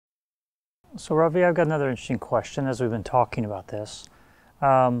So Ravi, I've got another interesting question as we've been talking about this.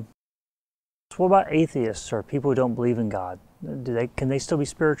 So what about atheists or people who don't believe in God? Can they still be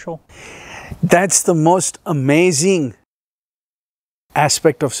spiritual? That's the most amazing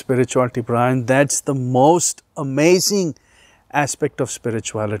aspect of spirituality, Bryant. That's the most amazing aspect of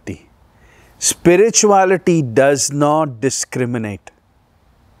spirituality. Spirituality does not discriminate.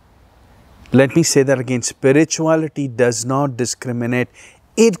 Let me say that again. Spirituality does not discriminate.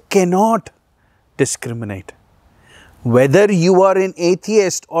 It cannot discriminate. Whether you are an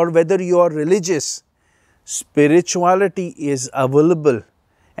atheist or whether you are religious, spirituality is available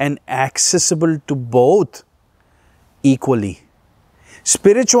and accessible to both equally.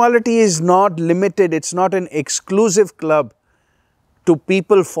 Spirituality is not limited. It's not an exclusive club to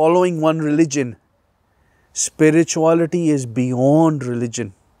people following one religion. Spirituality is beyond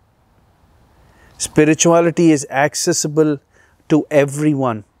religion. Spirituality is accessible to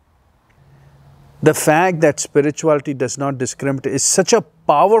everyone. The fact that spirituality does not discriminate is such a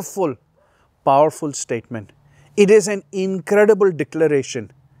powerful statement. It is an incredible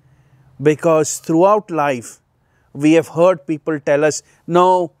declaration, because throughout life we have heard people tell us,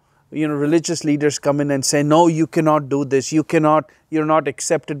 no, religious leaders come in and say, no, you cannot do this, you're not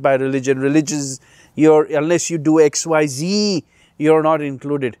accepted by religion. Unless you do XYZ, you're not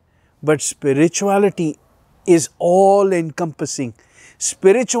included. But spirituality is all encompassing.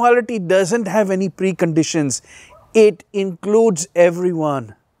 Spirituality doesn't have any preconditions. It includes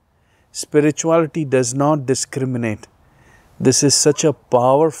everyone. Spirituality does not discriminate. This is such a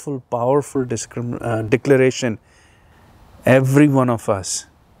powerful declaration. Every one of us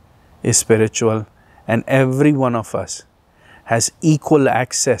is spiritual, and every one of us has equal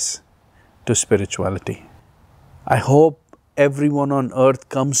access to spirituality. I hope everyone on earth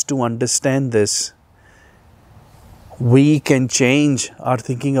comes to understand this. We can change our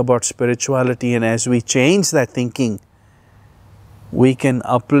thinking about spirituality, and as we change that thinking, we can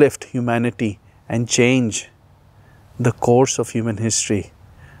uplift humanity and change the course of human history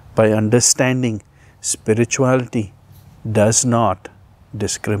by understanding spirituality does not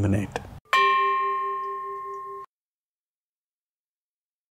discriminate.